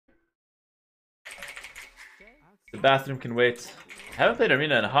The bathroom can wait. I haven't played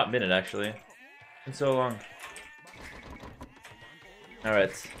Arena in a hot minute, actually. It's been so long.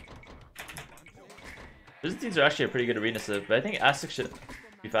 Alright. Byzantines are actually a pretty good arena set, but I think Aztec should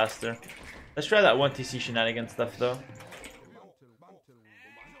be faster. Let's try that 1TC shenanigan stuff, though.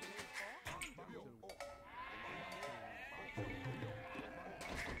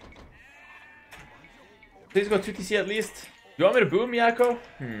 Please go 2TC at least. You want me to boom, Yako?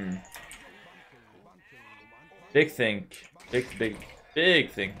 Big think. Big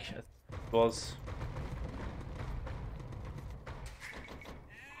think. Balls.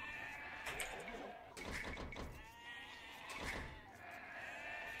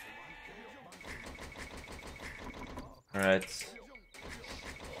 Alright.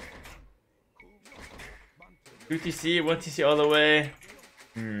 2TC, 1TC all the way.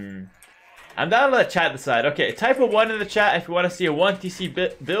 I'm down to let chat decide. Okay, type a 1 in the chat if you want to see a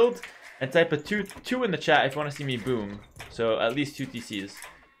 1TC build, and type a 2 in the chat if you want to see me boom. So at least 2 TCs.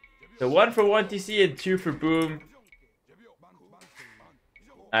 So 1 for 1TC and 2 for boom.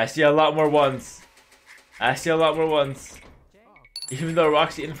 I see a lot more 1s. I see a lot more 1s. Even though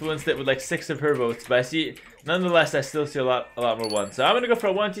Roxy influenced it with like 6 of her votes, but I see, nonetheless, I still see a lot more 1s. So I'm gonna go for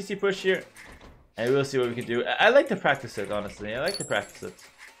a 1TC push here, and we'll see what we can do. I like to practice it, honestly. I like to practice it.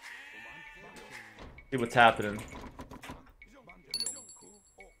 See what's happening.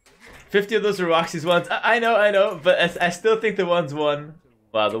 50 of those are Roxy's 1s. I know, but I still think the 1's won.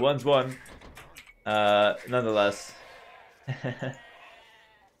 Wow, the 1's won. Nonetheless.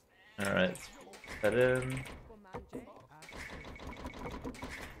 Alright. Put that in.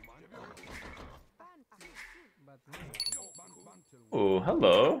 Oh,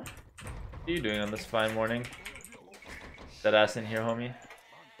 hello. What are you doing on this fine morning? That ass in here, homie.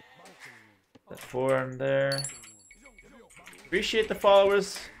 That 4 in there. Appreciate the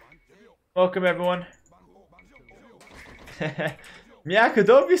followers. Welcome, everyone. Miyako,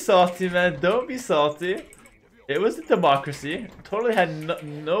 don't be salty, man. Don't be salty. It was a democracy. Totally had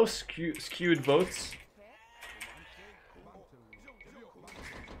no skewed votes.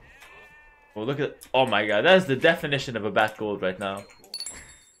 Oh, look at... Oh my god, that is the definition of a back gold right now.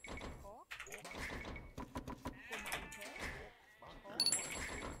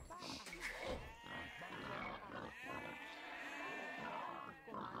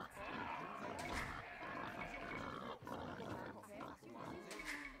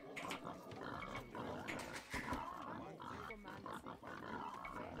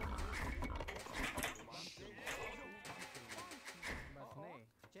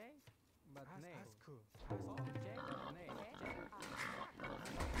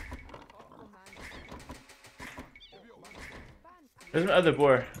 There's my other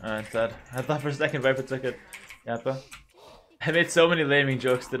boar. It's dead. I thought for a second Viper took it. Yappa. I made so many laming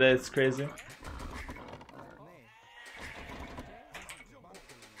jokes today, it's crazy.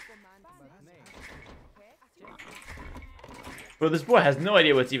 Bro, this boy has no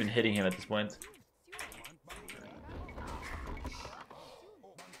idea what's even hitting him at this point.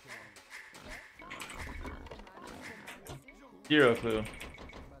 Zero clue.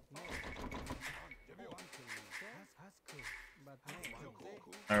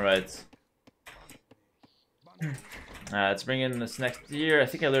 Alright. Let's bring in this next year. I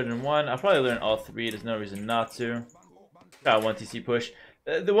think I learned in 1. I'll probably learn all 3. There's no reason not to. Got 1TC push.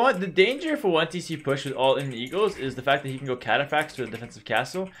 The danger for 1TC push with all in Eagles is the fact that he can go cataphracts to a defensive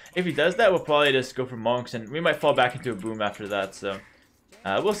castle. If he does that, we'll probably just go for monks, and we might fall back into a boom after that. So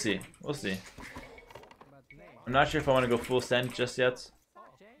we'll see. We'll see. I'm not sure if I want to go full send just yet.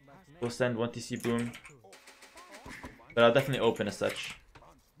 Full send 1TC boom. But I'll definitely open as such.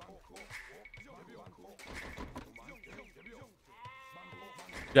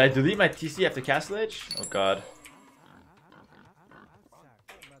 Did I delete my TC after Castle Age? Oh god.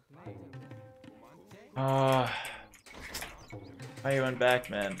 Oh. Why you went back,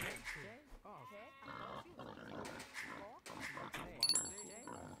 man?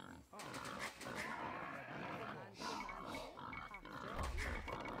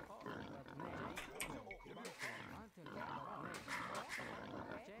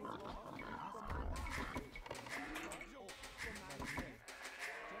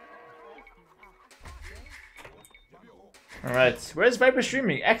 Alright, where's Viper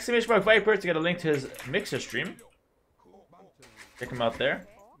streaming? Exclamation mark Viper to get a link to his Mixer stream. Check him out there.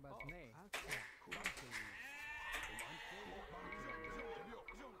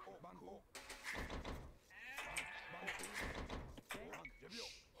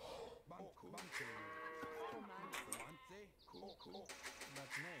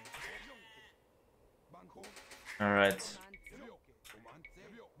 Alright.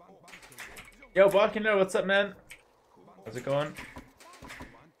 Yo, Balkiner, what's up, man? How's it going?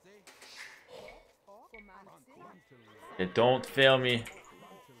 Okay, don't fail me.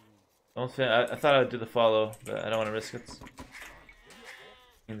 Don't fail. I thought I'd do the follow, but I don't want to risk it.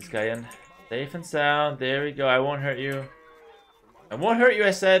 Bring this guy in. Safe and sound. There we go. I won't hurt you. I won't hurt you,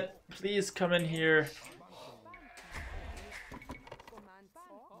 I said. Please come in here.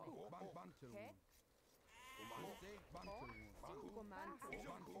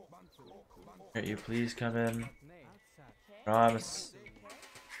 Hurt you, please come in. Promise.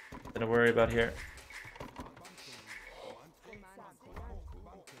 Nothing to worry about here.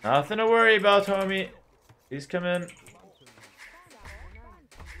 Nothing to worry about, homie. Please come in.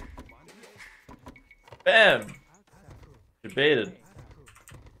 Bam! Debated.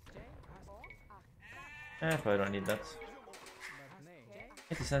 Probably don't need that.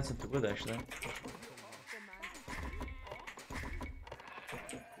 I need to send some to wood actually.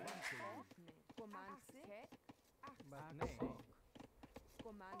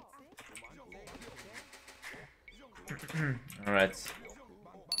 Alright.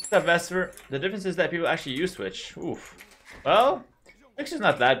 That Vesper. The difference is that people actually use Twitch. Oof. Well, Mixer's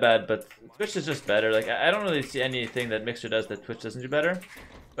not that bad, but Twitch is just better. Like I don't really see anything that Mixer does that Twitch doesn't do better.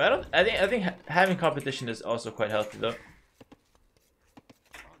 But I think having competition is also quite healthy though.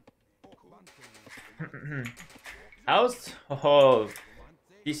 House? Oh,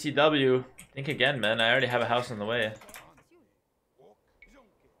 PCW. Think again, man. I already have a house on the way.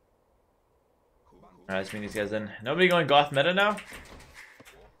 Alright, let's bring these guys in. Nobody going goth meta now?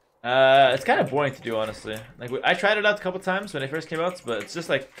 It's kind of boring to do, honestly. Like I tried it out a couple times when it first came out, but it's just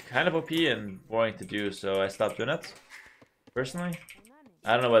like kind of OP and boring to do, so I stopped doing it. Personally,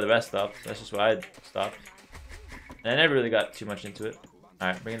 I don't know why the rest stopped. That's just why I stopped. And I never really got too much into it. All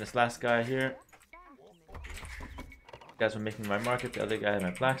right, bringing this last guy here. You guys were making my market. The other guy had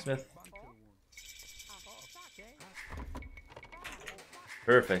my blacksmith.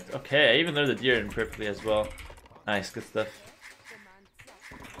 Perfect. Okay, I even lured the deer in perfectly as well. Nice, good stuff.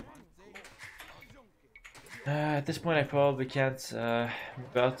 At this point, I probably can't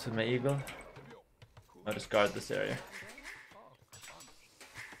move out to my eagle. I'll just guard this area.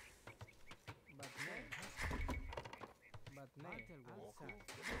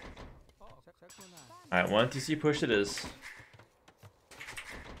 Alright, 1 TC push it is.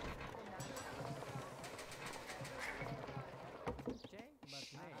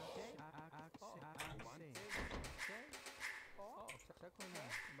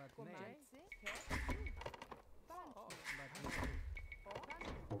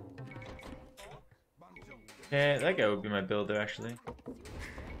 Okay, that guy would be my builder actually.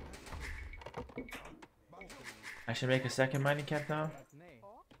 I should make a second mining camp now.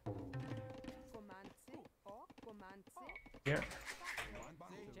 Here.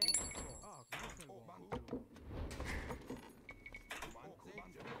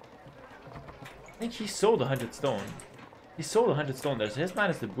 I think he sold 100 stone. He sold 100 stone there, so his mine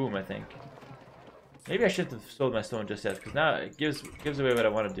is the boom, I think. Maybe I shouldn't have sold my stone just yet, because now it gives away what I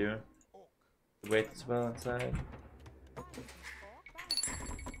want to do. Wait as well inside.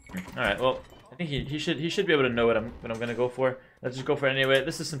 Alright, well, I think he should be able to know what I'm gonna go for. Let's just go for it anyway.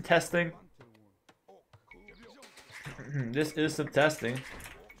 This is some testing. This is some testing.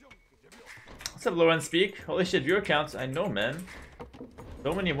 What's up, Lauren Speak? Holy shit, viewer counts. I know, man.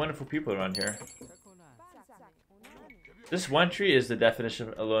 So many wonderful people around here. This one tree is the definition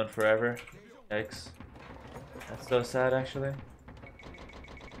of alone forever. Yikes. That's so sad, actually.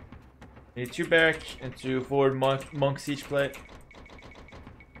 Need 2 barrack and 2 forward monk siege plate.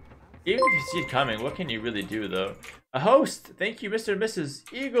 Even if you see it coming, what can you really do, though? A host! Thank you, Mr. and Mrs.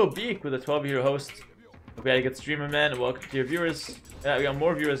 Eagle Beak with a 12-year host. Hope you had a good streamer, man. Welcome to your viewers. Yeah, we got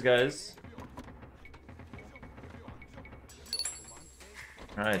more viewers, guys.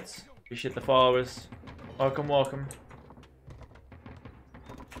 Alright. Appreciate the followers. Welcome, welcome.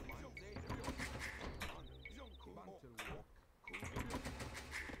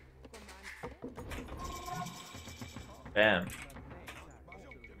 Bam.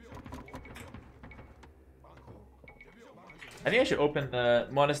 I think I should open the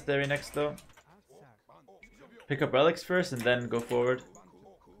monastery next though. Pick up relics first and then go forward.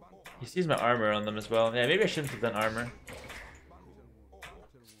 He sees my armor on them as well. Yeah, maybe I shouldn't have done armor.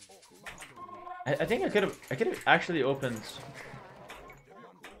 I think I could have actually opened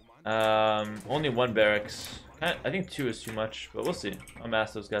only 1 barracks. I think 2 is too much, but we'll see. I'll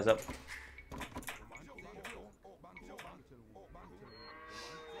mass those guys up.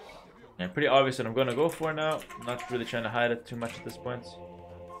 Yeah, pretty obvious what I'm going to go for now. I'm not really trying to hide it too much at this point.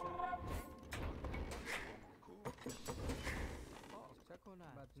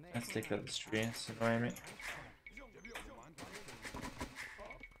 Let's take that tree. It's annoying me.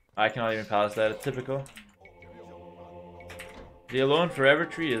 I cannot even palace that. It's typical. The Alone Forever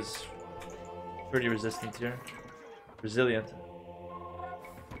tree is pretty resistant here. Resilient.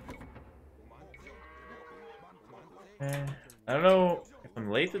 Okay. I don't know if I'm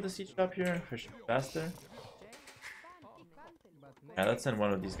late with the siege drop here, if I should be faster. Yeah, let's send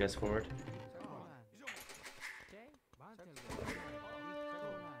one of these guys forward.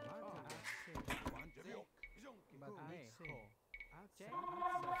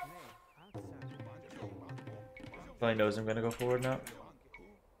 Probably knows I'm gonna go forward now.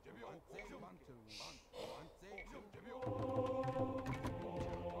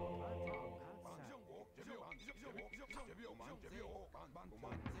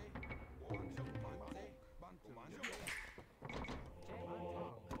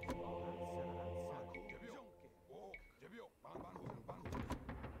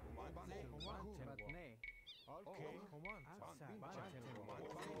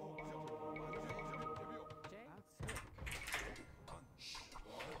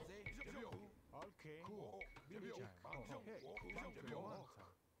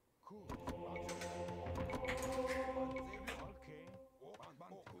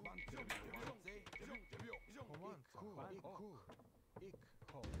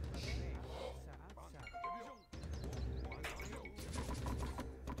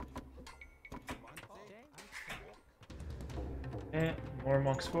 Okay, more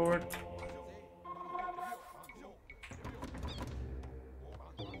monks forward.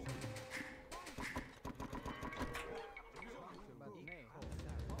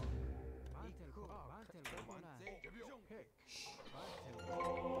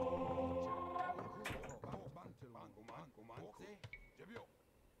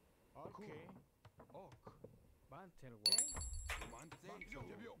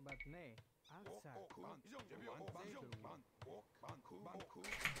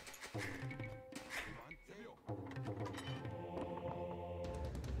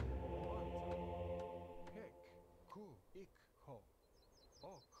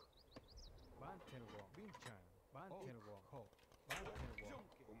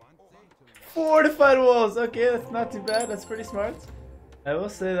 Fortified walls! Okay, that's not too bad. That's pretty smart. I will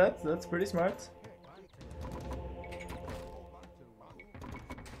say that's pretty smart.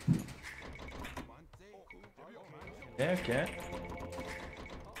 Okay, okay.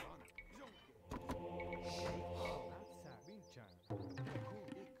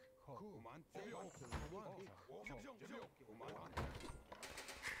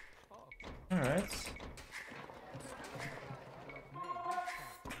 Alright.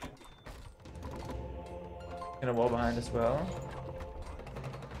 Gonna wall behind as well.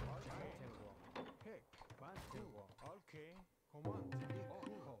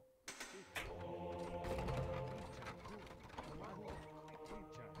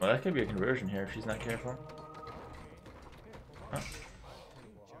 Well, that could be a conversion here if she's not careful. Huh.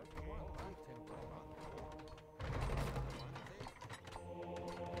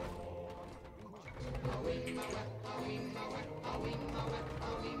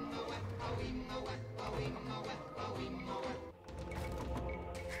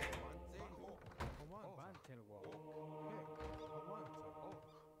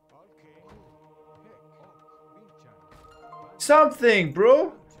 Something,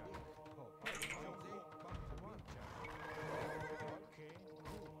 bro!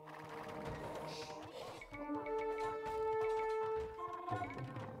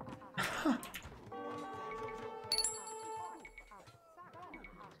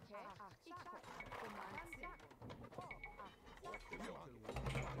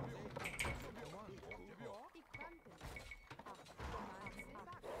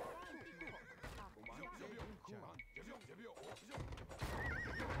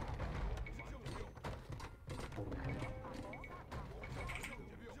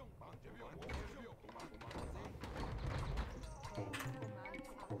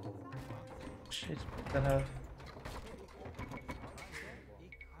 Shit, that have.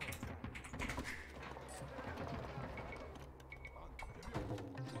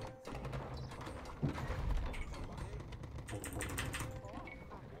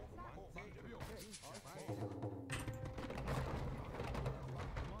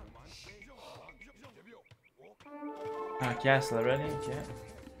 Ah, castle already? Okay.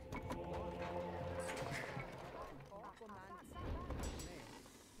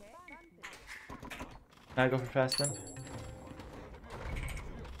 I go for fast jump.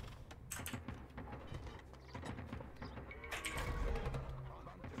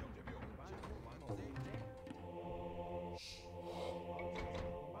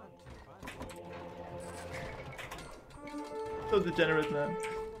 So degenerate, man.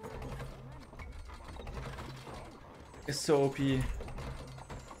 It's so OP.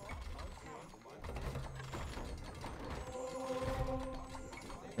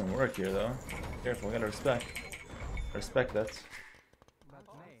 Doesn't work here though. Careful, we gotta respect. Respect that.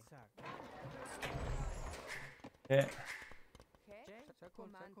 Okay.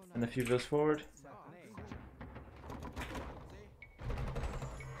 And a few goes forward.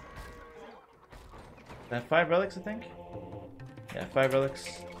 I have 5 relics, I think. Yeah, 5 relics.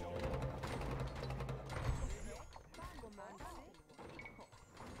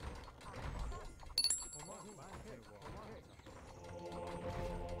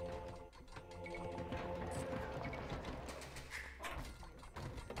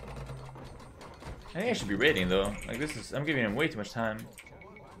 I think I should be raiding though. Like this is, I'm giving him way too much time.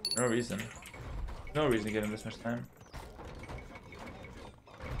 No reason. No reason to give him this much time.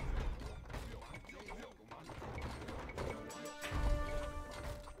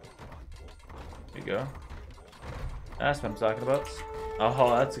 There you go. That's what I'm talking about.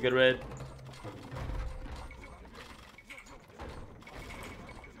 Oh, that's a good raid.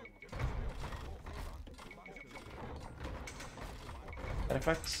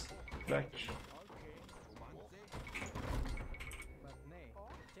 Artifacts. Back.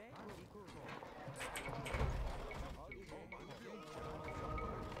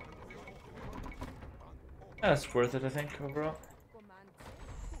 That's worth it, I think, overall.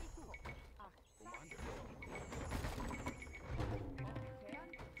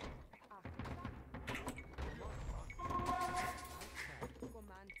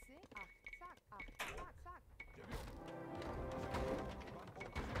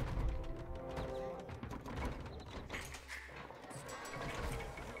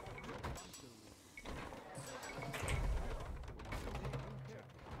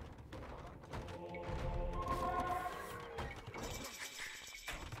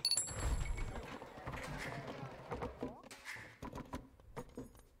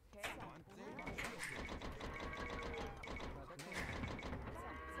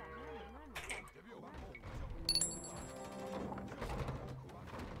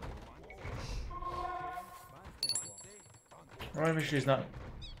 I want to make sure he's not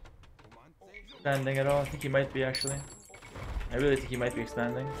expanding at all. I think he might be actually. I really think he might be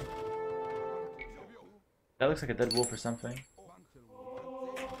expanding. That looks like a dead wolf or something.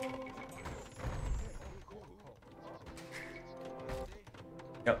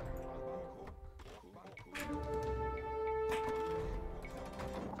 Yep.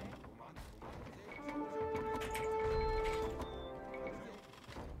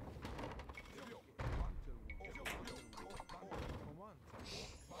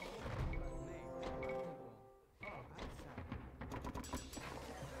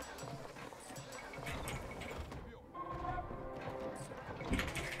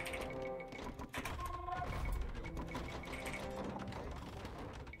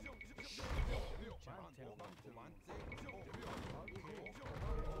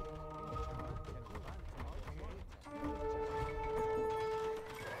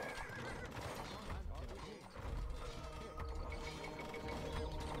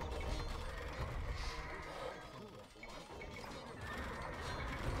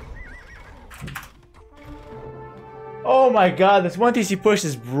 Oh my god, this 1TC push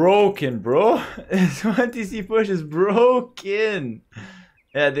is broken, bro. This 1TC push is broken.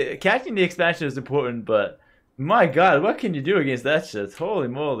 Yeah, catching the expansion is important, but my god, what can you do against that shit? Holy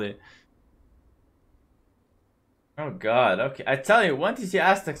moly. Oh god, okay. I tell you, 1TC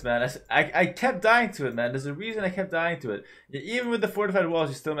Aztecs, man, I kept dying to it, man. There's a reason I kept dying to it. Even with the fortified walls,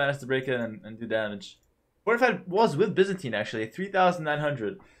 you still managed to break it and do damage. Fortified walls with Byzantine, actually.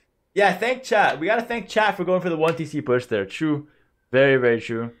 3,900. Yeah, thank chat. We gotta thank chat for going for the 1TC push there. True. Very, very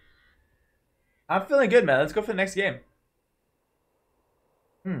true. I'm feeling good, man. Let's go for the next game.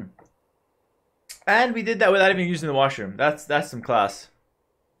 And we did that without even using the washroom. That's some class.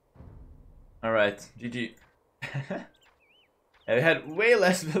 Alright, GG. We had way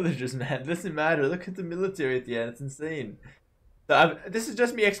less villagers, man. Doesn't matter. Look at the military at the end. It's insane. So this is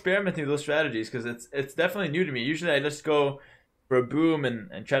just me experimenting with those strategies because it's definitely new to me. Usually I just go for a boom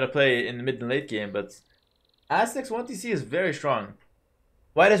and try to play in the mid and late game, but Aztecs 1TC is very strong.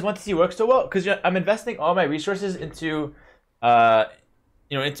 Why does 1TC work so well? Because I'm investing all my resources into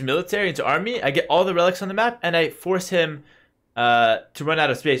into military, into army. I get all the relics on the map, and I force him to run out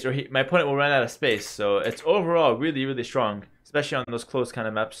of space, or my opponent will run out of space. So it's overall really, really strong, especially on those close kind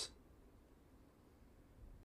of maps.